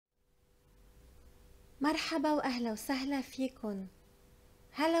مرحبا وأهلا وسهلا فيكن.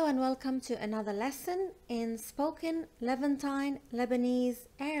 Hello and welcome to another lesson in spoken Levantine Lebanese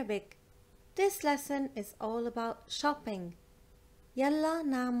Arabic. This lesson is all about shopping. يلا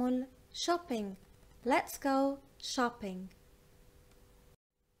نعمل shopping. Let's go shopping.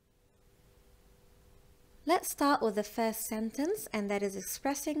 Let's start with the first sentence, and that is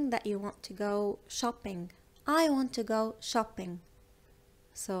expressing that you want to go shopping. I want to go shopping.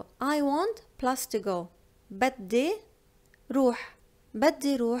 So I want plus to go. بدي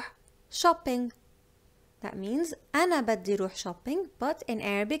روح shopping. That means أنا بدي روح shopping, but in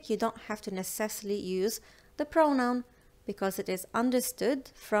Arabic you don't have to necessarily use the pronoun because it is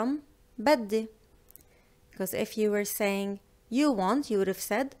understood from بدي. Because if you were saying you want, you would have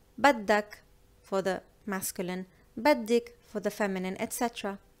said بدك for the masculine, بدك for the feminine,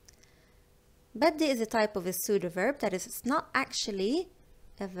 etc. بدي is a type of a pseudo-verb, that is, it's not actually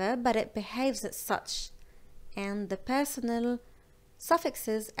a verb, but it behaves as such, and the personal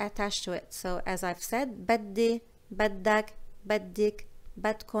suffixes attached to it. So as I've said, بدي, بدك, بدك,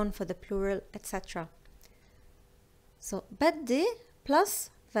 بدكن for the plural, etc. So بدي plus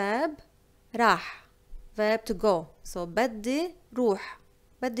verb راح, verb to go. So بدي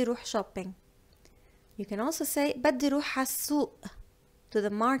روح shopping. You can also say بدي روح على السوق, to the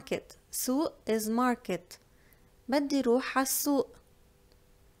market. سوق is market. بدي روح على السوق.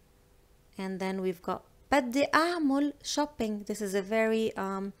 And then we've got بدي أعمل shopping. This is a very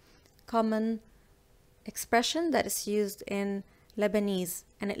common expression that is used in Lebanese,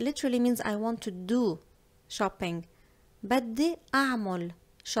 and it literally means I want to do shopping. بدي أعمل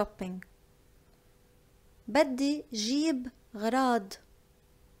shopping. بدي جيب غراض.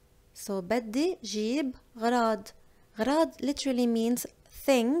 So بدي جيب غراض. غراض literally means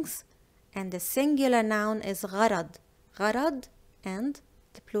things, and the singular noun is غرض. غرض, and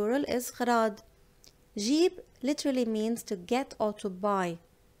the plural is غراض. جيب literally means to get or to buy.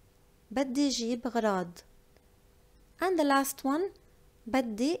 بدي جيب غراض. And the last one,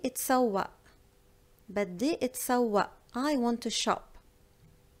 بدي اتسوق. بدي اتسوق. I want to shop.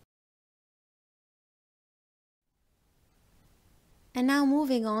 And now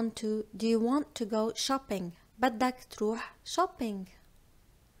moving on to, do you want to go shopping? بدك تروح shopping.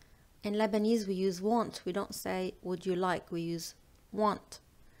 In Lebanese we use want. We don't say would you like, we use want.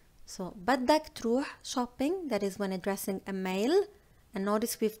 So بدك تروح shopping, that is when addressing a male, and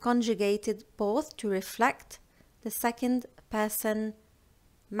notice we've conjugated both to reflect the second person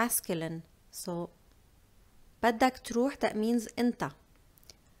masculine. So بدك تروح, that means أنت.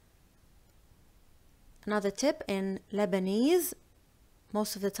 Another tip, in Lebanese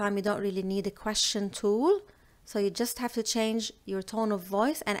most of the time you don't really need a question tool, so you just have to change your tone of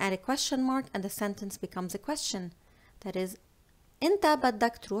voice and add a question mark, and the sentence becomes a question. That is, أنت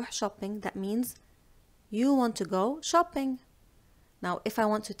بدك تروح shopping. That means you want to go shopping. Now if I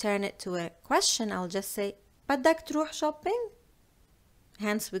want to turn it to a question, I'll just say بدك تروح shopping.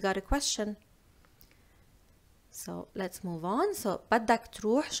 Hence we got a question. So let's move on. So بدك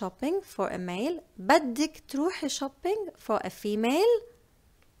تروح shopping for a male. بدك تروحي shopping for a female.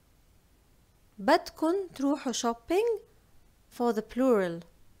 بدكن تروحوا shopping for the plural.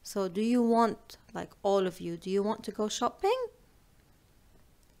 So do you want, like all of you, do you want to go shopping?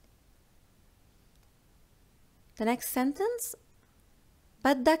 The next sentence,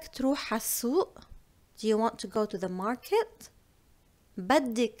 بدك تروح على السوق. Do you want to go to the market?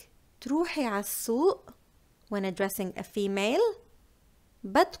 بدك تروحي على السوق when addressing a female.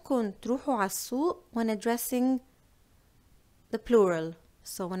 بدكن تروحوا على السوق when addressing the plural.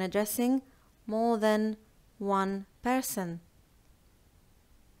 So when addressing more than one person.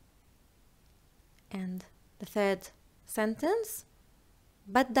 And the third sentence,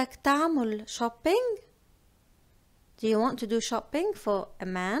 بدك تعمل shopping. Do you want to do shopping for a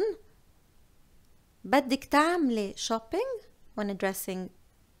man? بدك تعملي shopping when addressing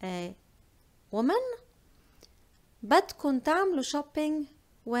a woman. بدكن تعملوا shopping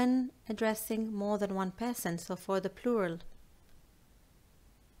when addressing more than one person, so for the plural.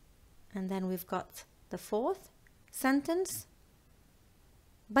 And then we've got the fourth sentence,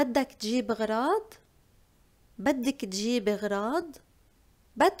 بدك تجيب غراض. بدك تجيبي غراض.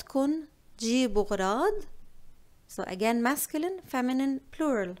 بدكن تجيبوا غراض. So again, masculine, feminine,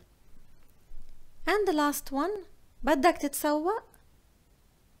 plural. And the last one, بدك تتسوق.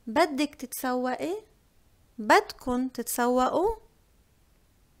 بدك تتسوقي. بدكن تتسوقوا.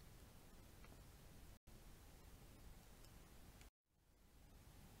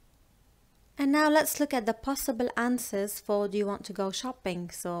 And now let's look at the possible answers for do you want to go shopping.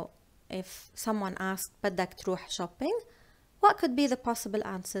 So if someone asked بدك تروح shopping, what could be the possible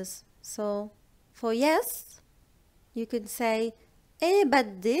answers? So For yes, you could say إيه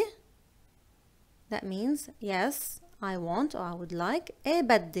بدي. That means yes, I want or I would like. إيه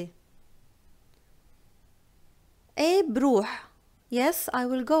بدي. إيه بروح. Yes, I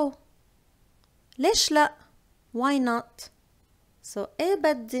will go. ليش لأ? Why not? So إيه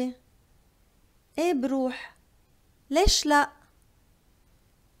بدي. إيه بروح. ليش لأ?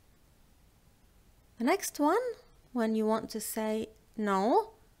 The next one, when you want to say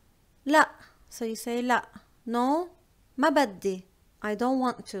no, لأ. So you say لأ. No, ما بدي. I don't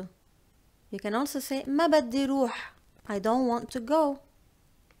want to. You can also say ما بدي روح. I don't want to go.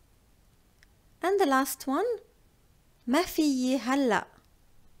 And the last one, ما فيي هلأ.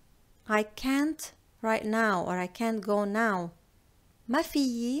 I can't right now or I can't go now. ما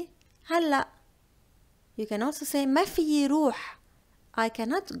فيي هلأ. You can also say ما فيي روح. I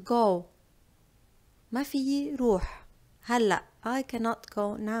cannot go. ما فيي روح. هلأ. I cannot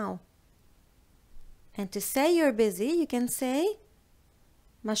go now. And to say you're busy, you can say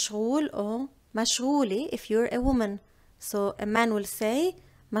مشغول or مشغولة if you're a woman. So a man will say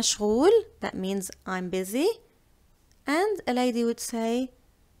مشغول, that means I'm busy. And a lady would say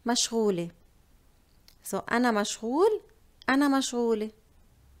مشغولة. So أنا مشغول, أنا مشغولة.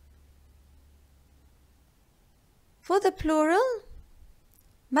 For the plural,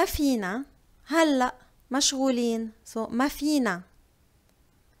 ما فينا هلأ مشغولين. So ما فينا.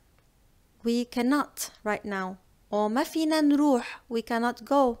 We cannot right now. Or ما فينا نروح. We cannot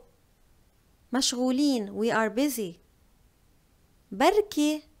go. مشغولين. We are busy.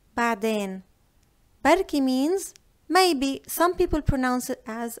 بركي بعدين. بركي means maybe. Some people pronounce it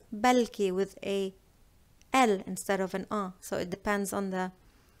as بلكي with a L instead of an A. So it depends on the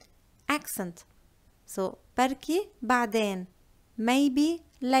accent. So بركي بعدين. Maybe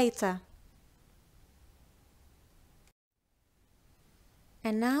later.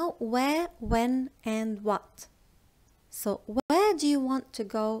 And now where, when, and what. So where do you want to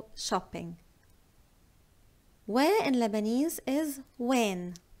go shopping? Where in Lebanese is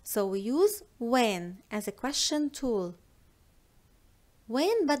when. So we use when as a question tool.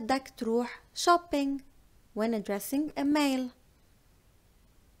 وين بدك تروح shopping when addressing a male.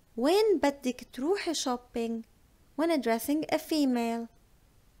 وين بدك تروحي shopping when addressing a female.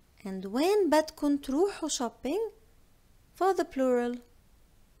 And وين بدكن تروحوا shopping for the plural.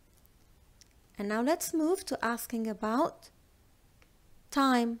 And now let's move to asking about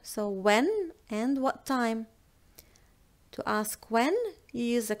time. So when and what time. To ask when, you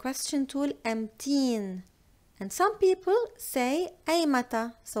use the question tool امتين. And some people say أي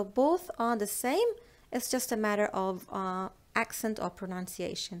متى. So both are the same. It's just a matter of accent or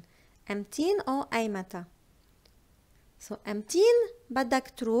pronunciation. امتين or أي متى. So امتين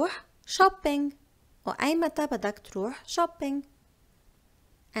بدك تروح shopping. أو أي متى بدك تروح shopping.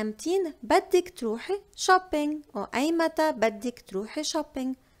 امتين بدك تروحي shopping. أو أي متى بدك تروحي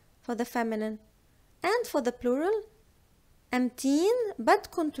shopping for the feminine. And for the plural, امتين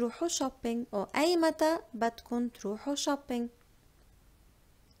بدكن تروحوا shopping. أو أي متى بدكن تروحوا shopping.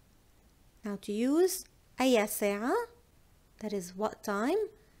 Now to use أي ساعة, that is what time.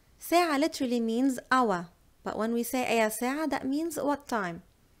 ساعة literally means hour. But when we say أي ساعة, that means what time.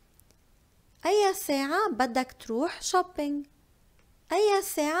 أي ساعة بدك تروح shopping. أي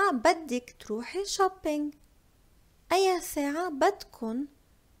ساعة بدك تروحي shopping. أي ساعة بدكن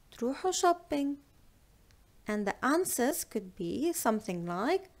تروحوا shopping. And the answers could be something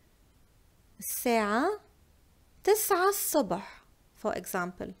like الساعة 9 الصبح, for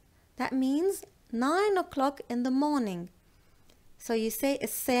example. That means 9 o'clock in the morning. So you say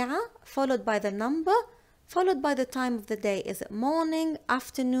الساعة followed by the number, followed by the time of the day. Is it morning,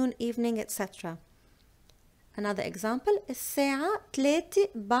 afternoon, evening, etc. Another example, الساعة 3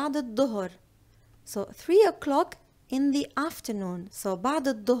 بعد الظهر. So 3 o'clock in the afternoon. So بعد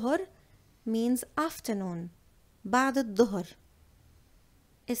الظهر means afternoon. بعد الظهر.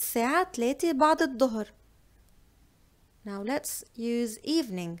 الساعة 3 بعد الظهر. Now let's use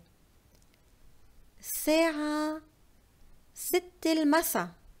evening. الساعة 6 المساء.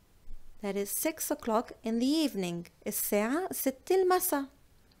 That is 6 o'clock in the evening. الساعة 6 المساء.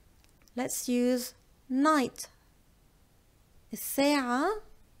 Let's use night. الساعة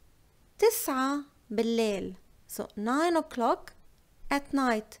 9 بالليل. So 9 o'clock at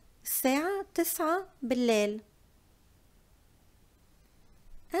night. الساعة 9 بالليل.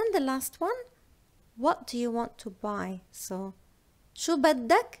 And the last one, what do you want to buy? So شو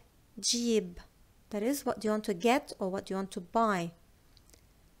بدك جيب. That is what do you want to get or what do you want to buy.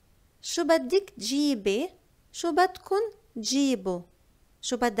 شو بدك جيبي. شو بدكن جيبوا.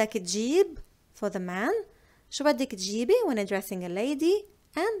 شو بدك تجيب for the man. شو بدك تجيبي when addressing a lady.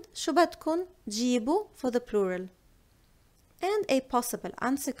 and شو بدكن تجيبوا for the plural. And a possible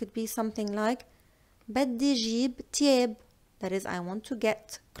answer could be something like بدي جيب تياب, that is I want to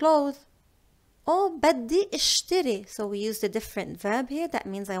get clothes. Or بدي اشتري, so we used a different verb here, that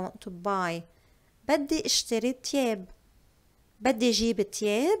means I want to buy. بدي اشتري تياب, بدي جيب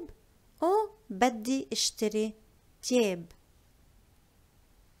تياب, or بدي اشتري تياب.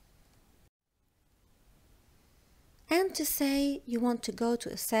 And to say you want to go to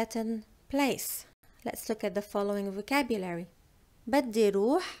a certain place. Let's look at the following vocabulary. بدي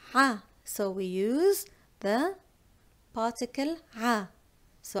روح ع, so we use the particle ع.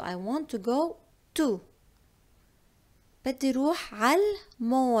 So I want to go to. بدي روح على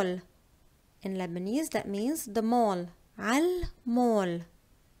mall. In Lebanese that means the mall. على mall.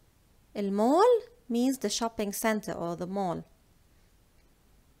 المول means the shopping center or the mall.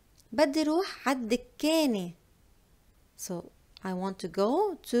 بدي روح على الدكانة. So I want to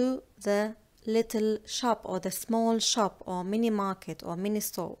go to the little shop or the small shop or mini market or mini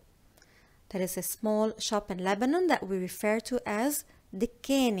store. There is a small shop in Lebanon that we refer to as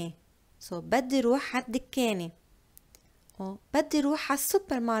دكانة. So بدي روح على الدكانة. Or بدي روح على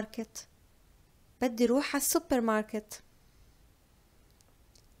السوبر ماركت. بدي روح على السوبر ماركت.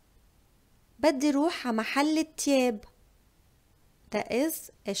 بدي روح على محل التياب. That is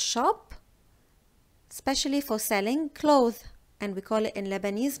a shop especially for selling clothes, and we call it in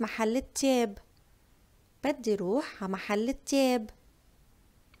Lebanese محل التياب. بدي روح على محل التياب.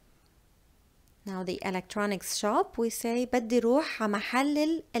 Now the electronics shop we say بدي روح على محل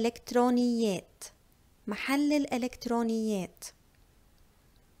الإلكترونيات. محل الإلكترونيات.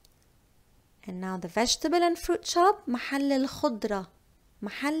 And now the vegetable and fruit shop محل الخضرة.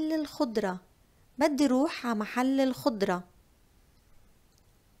 محل الخضرة. بدي روح على محل الخضرة.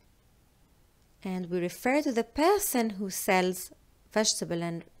 And we refer to the person who sells vegetable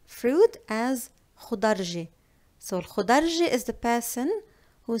and fruit as خضرجي. So الخضرجي is the person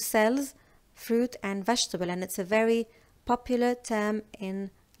who sells fruit and vegetable, and it's a very popular term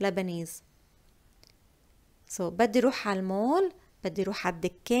in Lebanese. So بدي روح على المول, بدي روح على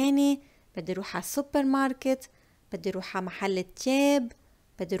الدكانة, بدي روح على السوبر ماركت, بدي روح على محل التياب,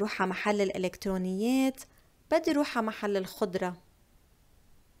 بدي روح على محل الإلكترونيات, بدي روح على محل الخضرة.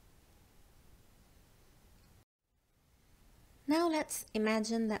 Now let's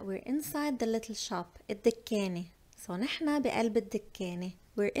imagine that we're inside the little shop, الدكانة. So نحنا بقلب الدكانة.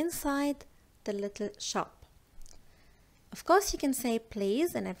 We're inside the little shop. Of course you can say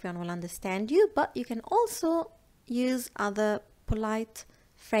please and everyone will understand you, but you can also use other polite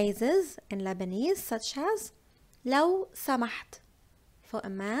phrases in Lebanese such as لو سمحت for a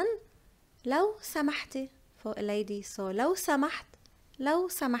man, لو سمحتي for a lady. So لو سمحت, لو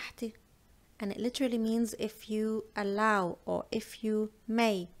سمحتي. And it literally means if you allow or if you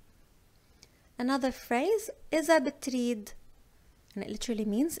may. Another phrase إذا بتريد, and it literally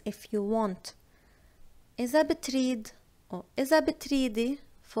means if you want. إذا بتريد or إذا بتريدي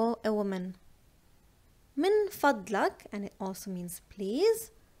for a woman. من فضلك, and it also means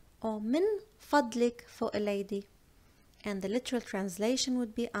please, or من فضلك for a lady. And the literal translation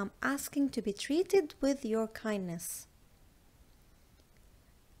would be I'm asking to be treated with your kindness.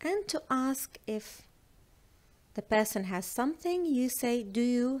 And to ask if the person has something, you say do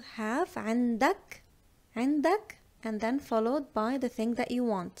you have عندك, عندك, and then followed by the thing that you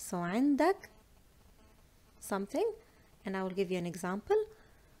want. So عندك something, and I will give you an example.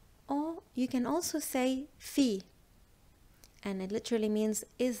 Or you can also say في, and it literally means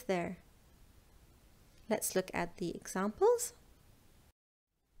is there. Let's look at the examples.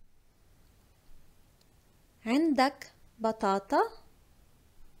 عندك بطاطا.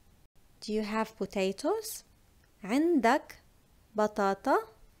 Do you have potatoes? عندك بطاطا.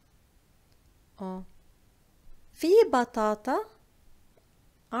 Or في بطاطا.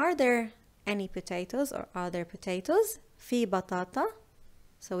 Are there any potatoes or are there potatoes? في بطاطا.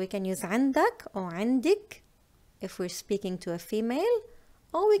 So we can use عندك or عندك if we're speaking to a female,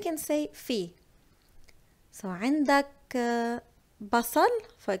 or we can say في. So عندك بصل,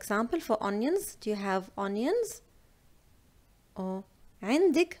 for example, for onions. Do you have onions? Or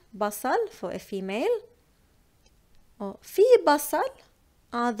عندك بصل for a female. Or في بصل.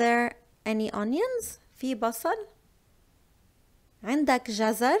 Are there any onions? في بصل. عندك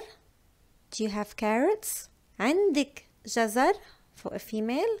جزر. Do you have carrots? عندك جزر for a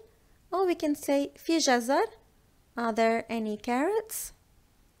female. Or we can say في جزر. Are there any carrots?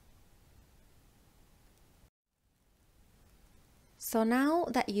 So now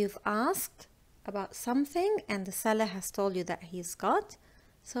that you've asked about something and the seller has told you that he's got,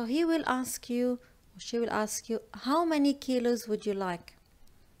 so he will ask you, or she will ask you, how many kilos would you like?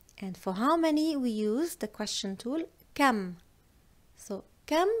 And for how many we use the question tool كم. So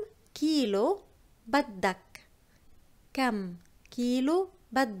كم كيلو بدك. كم كيلو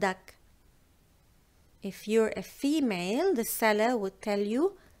بدك. If you're a female, the seller would tell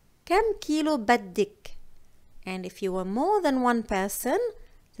you كم كيلو بدك. And if you were more than one person,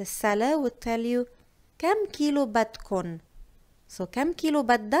 the seller would tell you كم كيلو بدكن. So كم كيلو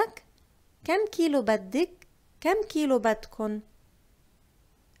بدك, كم كيلو بدك, كم كيلو بدكن.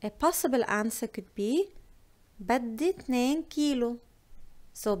 A possible answer could be بدي 2 كيلو.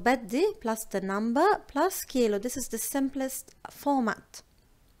 So بدي plus the number plus كيلو. This is the simplest format.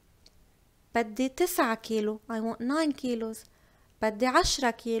 بدي 9 كيلو. I want 9 kilos. بدي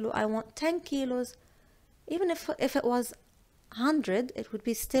 10 كيلو. I want 10 kilos. Even if it was 100, it would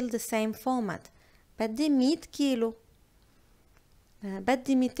be still the same format. بدي 100 كيلو.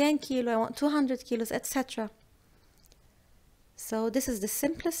 بدي 200 كيلو. I want 200 kilos, etc. So this is the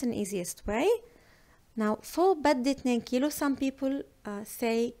simplest and easiest way. Now for بدي 2 كيلو, some people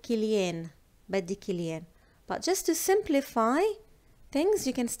say كيلين. بدي كيلين. But just to simplify things,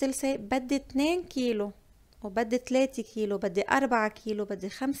 you can still say بدي 2 كيلو. أو بدي 3 كيلو. بدي 4 كيلو. بدي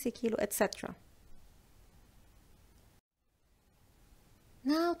 5 كيلو, etc.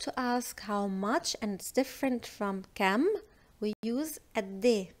 Now to ask how much, and it's different from كم, we use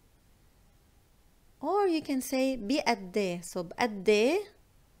قد. Or you can say بقد. So بقد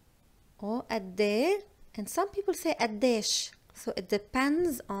or قد. And some people say قديش. So it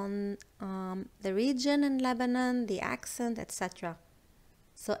depends on the region in Lebanon, the accent, etc.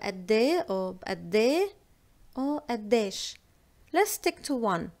 So قد or بقد or قديش. Let's stick to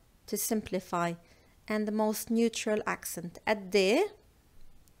one to simplify and the most neutral accent. قد.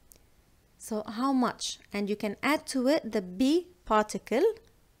 So how much? And you can add to it the be particle.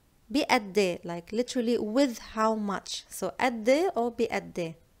 بقد, like literally with how much. So قد or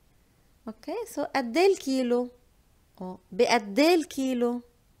بقد. Okay, so قد الكيلو or بقد الكيلو.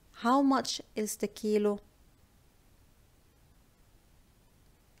 How much is the kilo?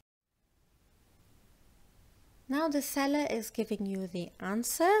 Now the seller is giving you the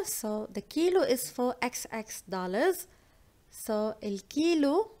answer. So the kilo is for XX dollars. So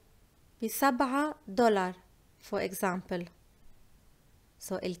الكيلو $7, for example.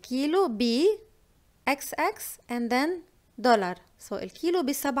 So الكيلو ب XX and then dollar. So الكيلو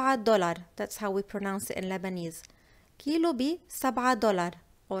 $7. That's how we pronounce it in Lebanese. كيلو $7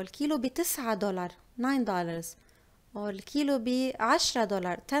 or الكيلو $9, $9. or الكيلو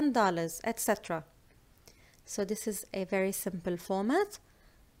 $10, $10, etc. So this is a very simple format.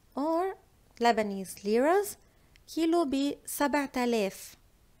 Or Lebanese liras. كيلو ب7000.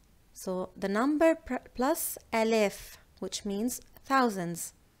 So the number plus alef, which means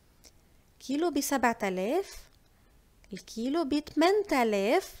thousands. كيلو ب7000. الكيلو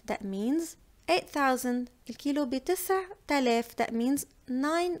ب8000. That means 8,000. الكيلو ب9000. That means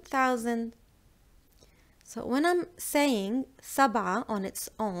 9,000. So when I'm saying سبعة on its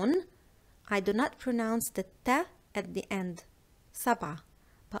own, I do not pronounce the ta at the end. سبعة.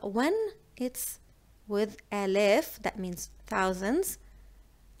 But when it's with alef, that means thousands,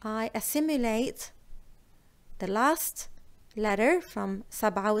 I assimilate the last letter from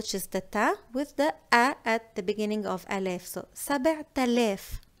سبعة, which is the ta, with the a at the beginning of alef. So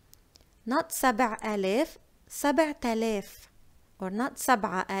 7,000. Not 7,000, 7,000. Or not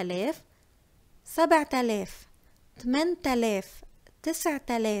 7,000, 7,000, 8,000,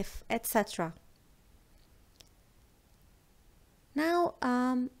 9,000, etc. Now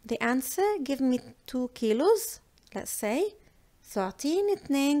the answer, give me 2 kilos, let's say. So أعطيني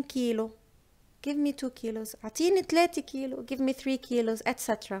 2 كيلو. Give me 2 kilos. أعطيني 3 كيلو. Give me 3 kilos,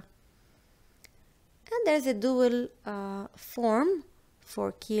 etc. And there's a dual form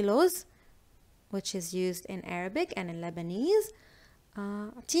for kilos, which is used in Arabic and in Lebanese.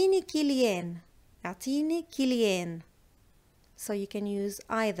 أعطيني كيلين. أعطيني كيلين. So you can use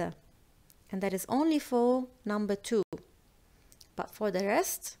either. And that is only for number 2. But for the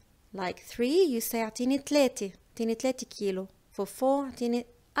rest, like 3, you say أعطيني 3. أعطيني 3 كيلو. For 4, أعطيني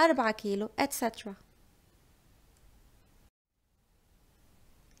 4 كيلو, etc.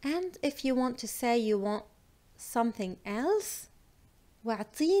 And if you want to say you want something else,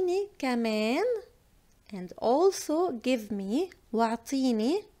 وأعطيني كمان, and also give me,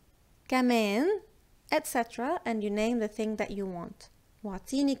 وأعطيني كمان, etc. And you name the thing that you want.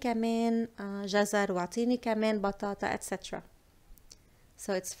 وأعطيني كمان جزر, وأعطيني كمان بطاطا, etc.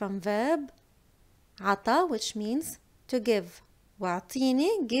 So it's from verb عطا, which means to give.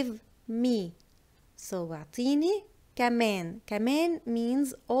 وأعطيني, give me. So وأعطيني كمان. كمان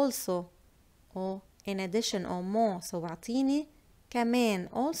means also, or in addition, or more. So وأعطيني كمان,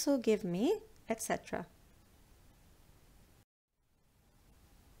 also give me, etc.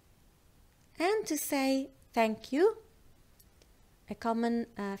 And to say thank you, a common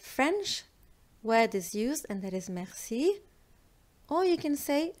French word is used, and that is merci. Or you can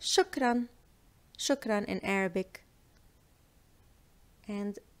say shukran, shukran in Arabic.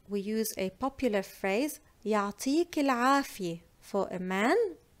 And we use a popular phrase, يعطيك العافية for a man,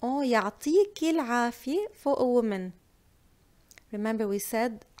 or يعطيك العافية for a woman. Remember we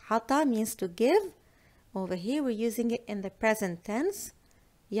said عطا means to give. Over here we're using it in the present tense.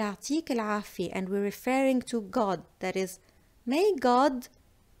 يعطيك العافية, and we're referring to God. That is, may God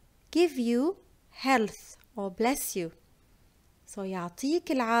give you health or bless you. So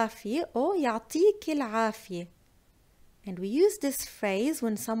يعطيك العافية or يعطيك العافية. And we use this phrase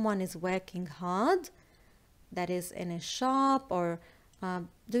when someone is working hard, that is in a shop or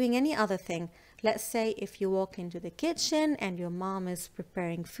doing any other thing. Let's say if you walk into the kitchen and your mom is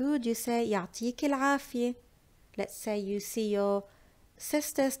preparing food, you say يعطيك العافية. Let's say you see your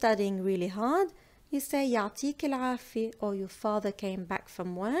sister studying really hard, you say يعطيك العافية. Or your father came back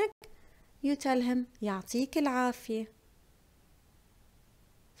from work, you tell him يعطيك العافية.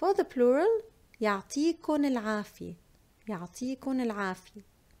 For the plural, يعطيكن العافية. يعطيكن العافية.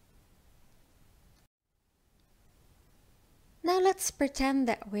 Now let's pretend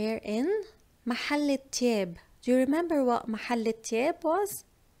that we're in محل التياب. Do you remember what محل التياب was?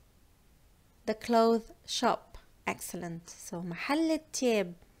 The clothes shop. Excellent. So محل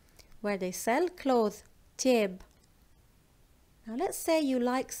التياب, where they sell clothes. تياب. Now let's say you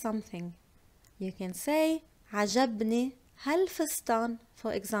like something. You can say عجبني هالفستان,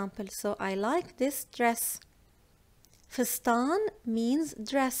 for example. So I like this dress. فستان means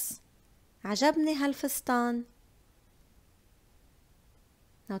dress. عجبني هالفستان.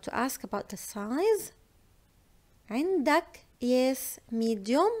 Now to ask about the size, عندك yes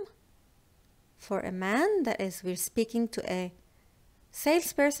medium for a man, that is we're speaking to a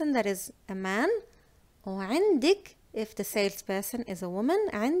salesperson that is a man. وعندك if the salesperson is a woman.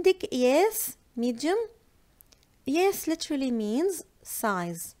 عندك yes medium. Yes literally means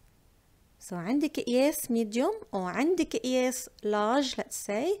size. So عندك yes medium or عندك yes large, let's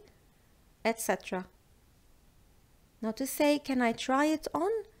say, etc. Now to say can I try it on,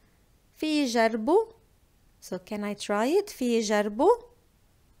 في جربه. So can I try it, في جربه.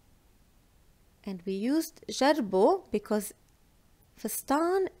 And we used جربه because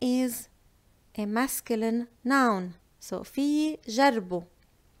فستان is a masculine noun. So في جربه.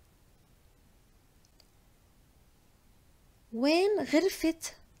 وين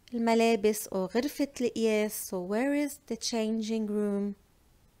غرفة الملابس or غرفة القياس. So where is the changing room?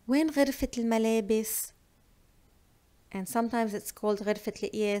 وين غرفة الملابس? And sometimes it's called غرفة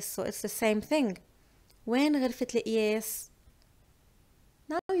القياس, so it's the same thing. وين غرفة القياس?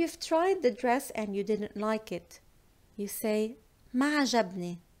 Now you've tried the dress and you didn't like it. You say ما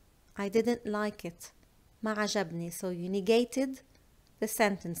عجبني. I didn't like it. ما عجبني. So you negated the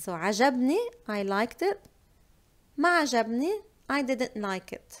sentence. So عجبني, I liked it. ما عجبني, I didn't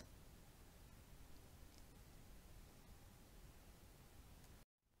like it.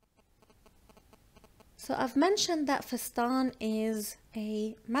 So I've mentioned that فستان is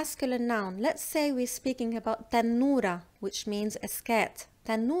a masculine noun. Let's say we're speaking about تنورة, which means a skirt.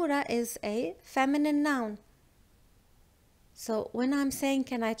 تنورة is a feminine noun. So when I'm saying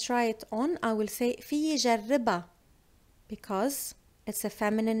can I try it on, I will say في جربة because it's a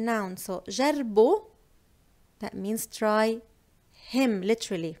feminine noun. So جربه, that means try him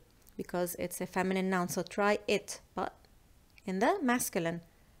literally because it's a feminine noun. So try it, but in the masculine.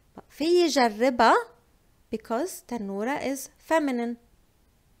 But في جربة because Tanura is feminine.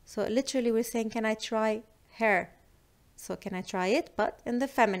 So literally we're saying can I try her. So can I try it, but in the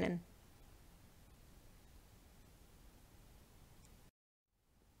feminine.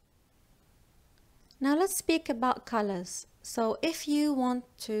 Now let's speak about colors. So if you want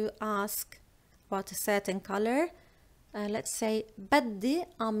to ask about a certain color, let's say بدي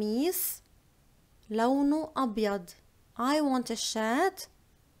قميص لونه أبيض. I want a shirt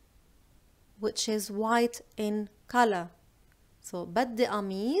which is white in color. So بدي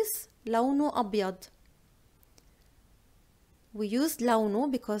قميص لونه أبيض. We used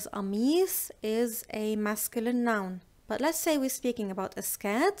لونه because قميص is a masculine noun. But let's say we're speaking about a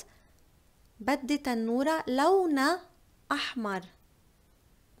skirt. بدي تنورة لونها أحمر.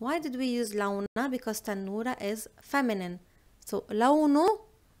 Why did we use لونها? Because تنورة is feminine. So لونه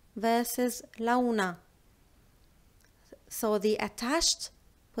versus لونها. So the attached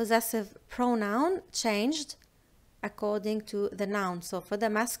possessive pronoun changed according to the noun. So for the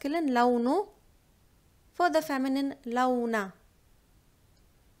masculine لونه, for the feminine لونها.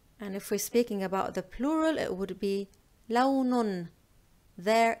 And if we're speaking about the plural, it would be لون,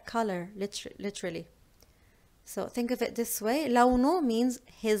 their color, literally. So think of it this way. لونه means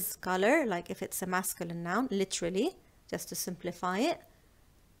his color, like if it's a masculine noun, literally, just to simplify it.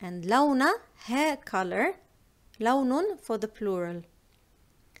 And لونة, her color, لون for the plural.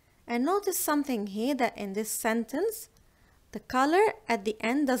 And notice something here, that in this sentence, the color at the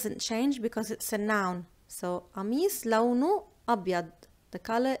end doesn't change because it's a noun. So قميص لونه أبيض, the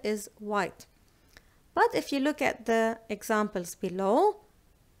color is white. But if you look at the examples below,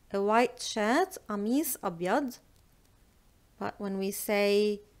 a white shirt, قميص أبيض. But when we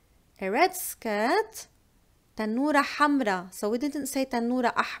say a red skirt, تنورة حمراء. So we didn't say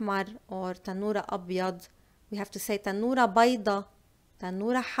تنورة أحمر or تنورة أبيض. We have to say تنورة بيضة,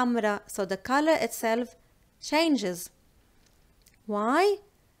 تنورة حمراء. So the color itself changes. Why?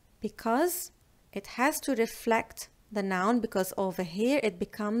 Because it has to reflect the noun, because over here it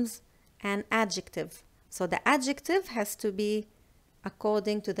becomes an adjective. So the adjective has to be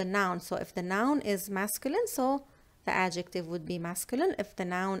according to the noun. So if the noun is masculine, so the adjective would be masculine. If the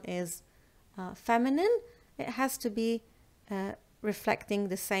noun is feminine, it has to be reflecting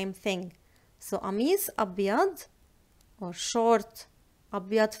the same thing. So قميص أبيض or short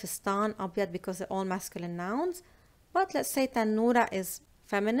أبيض, فستان أبيض, because they're all masculine nouns. But let's say تنورة is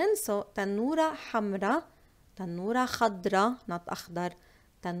feminine, so تنورة حمراء, تنورة خضراء, not أخضر,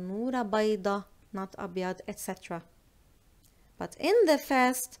 تنورة بيضة, not أبيض, etc. But in the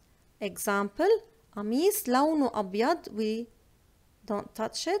first example, قميص لونه أبيض, we don't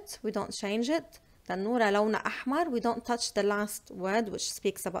touch it, we don't change it. تنورة لونه أحمر, we don't touch the last word which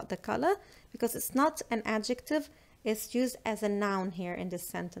speaks about the color, because it's not an adjective, it's used as a noun here in this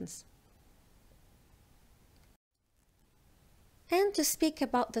sentence. And to speak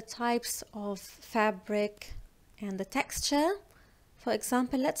about the types of fabric and the texture, for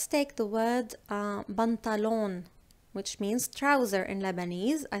example, let's take the word بنطلون, which means trouser in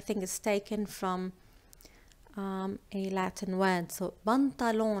Lebanese. I think it's taken from a Latin word. So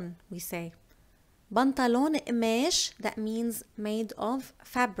بنطلون, we say. بنطلون قماش, that means made of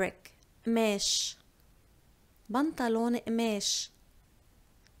fabric. قماش. بنطلون قماش.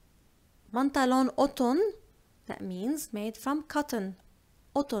 بنطلون قطن, that means made from cotton.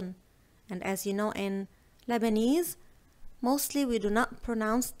 قطن. And as you know, in Lebanese, mostly we do not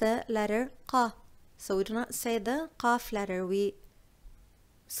pronounce the letter qa. So we do not say the qaf letter. We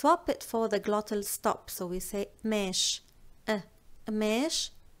swap it for the glottal stop. So we say ماش.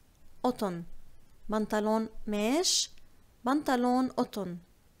 قماش قطن. بنطلون ماش. بنطلون قطن.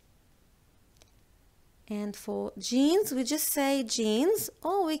 And for jeans, we just say jeans,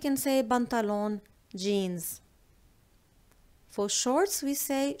 or we can say بنطلون jeans. For shorts, we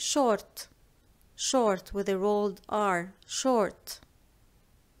say short. Short with a rolled R. Short.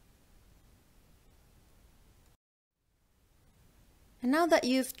 And now that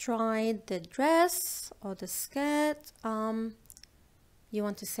you've tried the dress or the skirt, you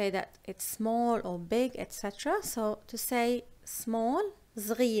want to say that it's small or big, etc. So to say small,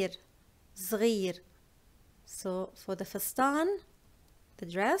 صغير. صغير. So for the فستان, the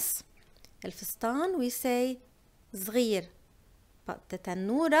dress, الفستان, we say صغير. But the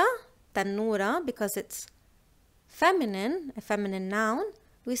تنورة, because it's feminine, a feminine noun,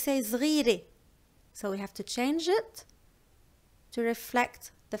 we say صغيرة. So we have to change it to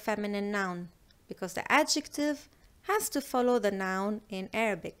reflect the feminine noun, because the adjective has to follow the noun in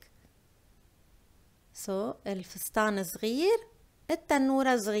Arabic. So الفستان صغير,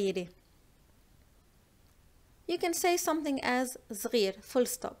 التنورة صغيرة. You can say something as صغير, full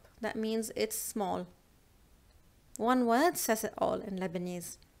stop. That means it's small. One word says it all in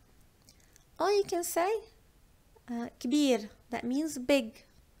Lebanese. Or you can say كبير, that means big.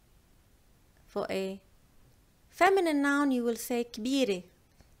 For a feminine noun, you will say كبيرة.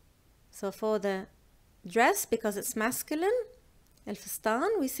 So for the dress, because it's masculine,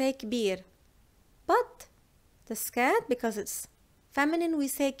 الفستان, we say كبير. But the skirt, because it's feminine, we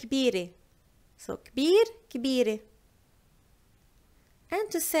say كبيرة. So كبير, كبيرة. And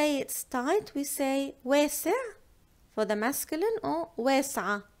to say it's tight, we say واسع for the masculine, or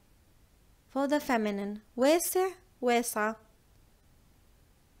واسعة for the feminine. واسع, واسعة.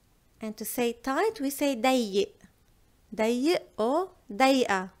 And to say tight, we say ضيق. ضيق or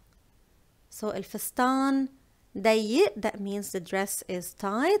ضيقة. So الفستان ضيق, that means the dress is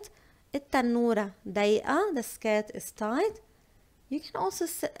tight. التنورة ضيقة, the skirt is tight. You can also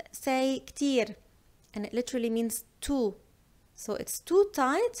say كتير, and it literally means too. So it's too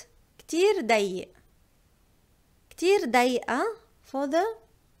tight, كتير ضيق. كتير ضيقة for the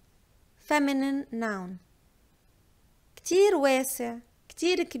feminine noun. كتير واسع,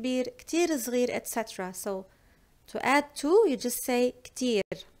 كتير كبير كتير صغير etc. So to add to you just say كتير.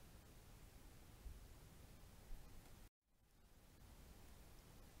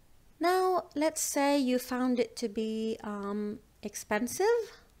 Now let's say you found it to be expensive.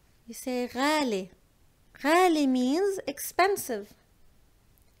 You say غالي. غالي means expensive.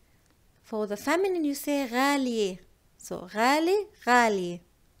 For the feminine you say غالية. So غالي غالية.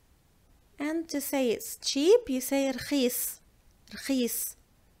 And to say it's cheap you say رخيص. رخيص.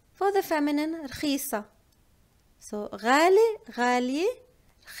 For the feminine رخيصة. So غالي غالية.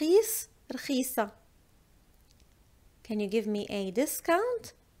 رخيص رخيصة. Can you give me a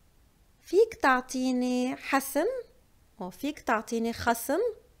discount? فيك تعطيني حسم or فيك تعطيني خصم.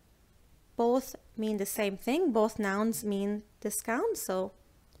 Both mean the same thing. Both nouns mean discount. So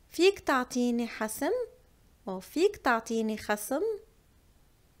فيك تعطيني حسم or فيك تعطيني خصم.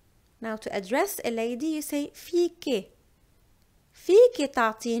 Now to address a lady you say فيكي. فيكي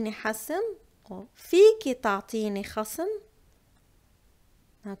تعطيني حسم or فيكي تعطيني خصم.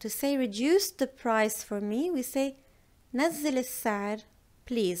 Now to say reduce the price for me we say نزل السعر.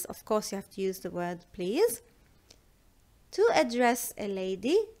 Please, of course you have to use the word please. To address a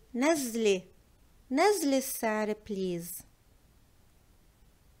lady نزلي. نزلي السعر please.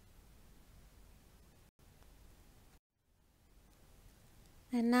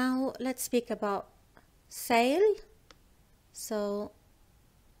 And now let's speak about sale. So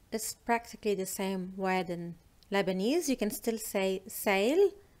it's practically the same word in Lebanese. You can still say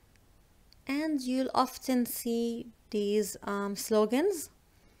sale. And you'll often see these slogans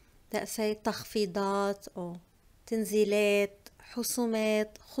that say تخفيضات or تنزيلات,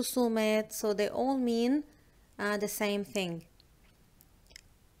 حسومات, خصومات. So they all mean the same thing.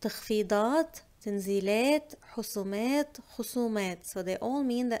 تخفيضات, تنزيلات, حسومات, خصومات. So they all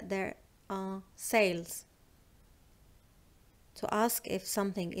mean that there are sales. To ask if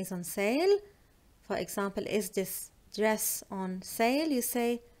something is on sale, for example, is this dress on sale? You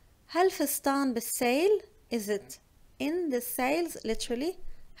say هل فستان بالسيل? Is it in the sales literally?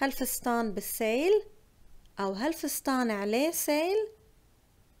 هل فستان بالسيل؟ أو هل فستان عليه sale?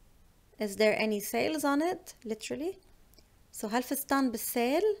 Is there any sales on it literally? So هل فستان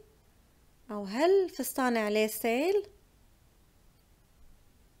بالسيل؟ أو هل فستان عليه sale?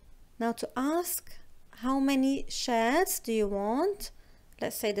 Now to ask how many shirts do you want?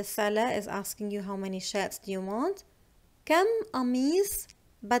 Let's say the seller is asking you how many shirts do you want? كم قميص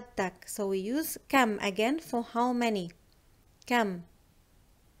بدك? So we use كم again for how many. كم.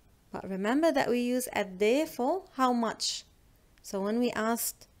 But remember that we use قد for how much. So when we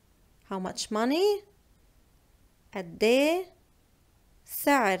asked how much money, قد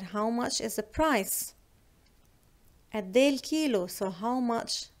سعر, how much is the price. قد الكيلو, so how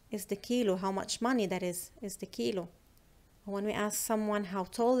much is the kilo, how much money that is the kilo. When we ask someone how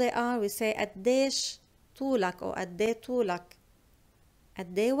tall they are, we say قديش طولك or قد طولك.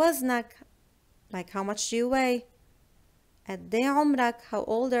 قد وزنك, like how much do you weigh. قد عمرك, how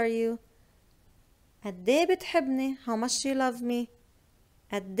old are you. قد بتحبني, how much do you love me.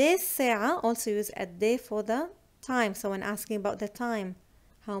 قد الساعة, also use قد for the time. So when asking about the time,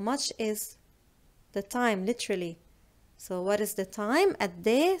 how much is the time literally. So what is the time? قد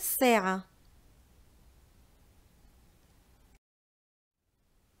الساعة.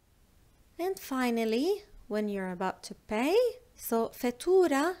 And finally, when you're about to pay, so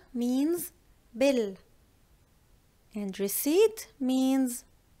فاتورة means bill. And receipt means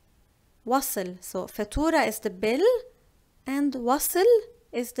وصل. So فاتورة is the bill and وصل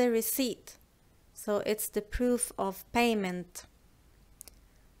is the receipt. So it's the proof of payment.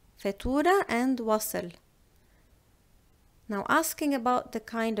 فاتورة and وصل. Now asking about the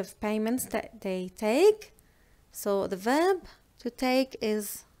kind of payments that they take. So the verb to take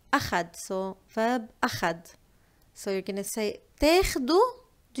is أخذ. So verb أخذ. So you're going to say تاخدوا,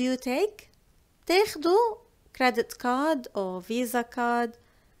 do you take? تاخدوا credit card or visa card.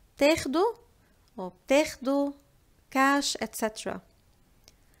 تاخدوا or بتاخدوا cash etc.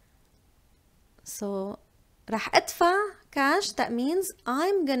 So راح أدفع cash, that means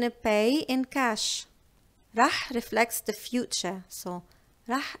I'm gonna pay in cash. راح reflects the future. So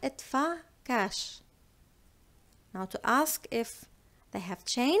راح أدفع cash. Now to ask if they have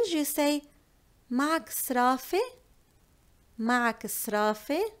change, you say معك صرافة. معك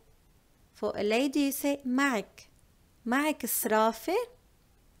صرافة. For a lady you say معك. معك صرافة.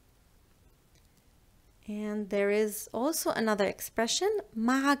 And there is also another expression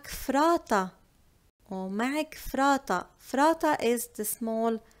معك فراطة or معك فراطة. فراطة is the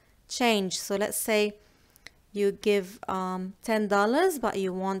small change. So let's say you give $10 but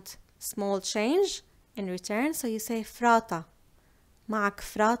you want small change in return, so you say فراطة. معك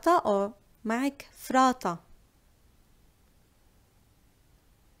فراطة or معك فراطة.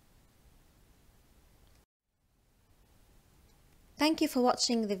 Thank you for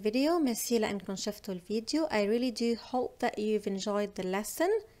watching the video. ميرسي لأنكم شفتوا الفيديو. I really do hope that you've enjoyed the lesson.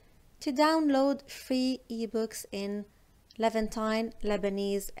 To download free ebooks in Levantine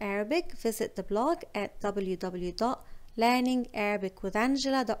Lebanese Arabic, visit the blog at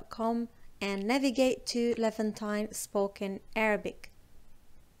www.learningarabicwithangela.com and navigate to Levantine Spoken Arabic.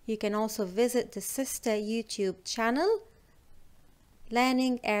 You can also visit the sister YouTube channel,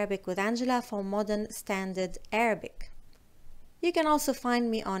 Learning Arabic with Angela, for Modernn Standard Arabic. You can also find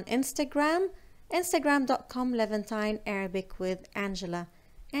me on Instagram, instagram.com Levantine Arabic with Angela.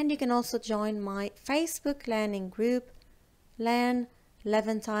 And you can also join my Facebook learning group, Learn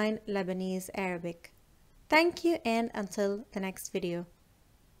Levantine Lebanese Arabic. Thank you, and until the next video.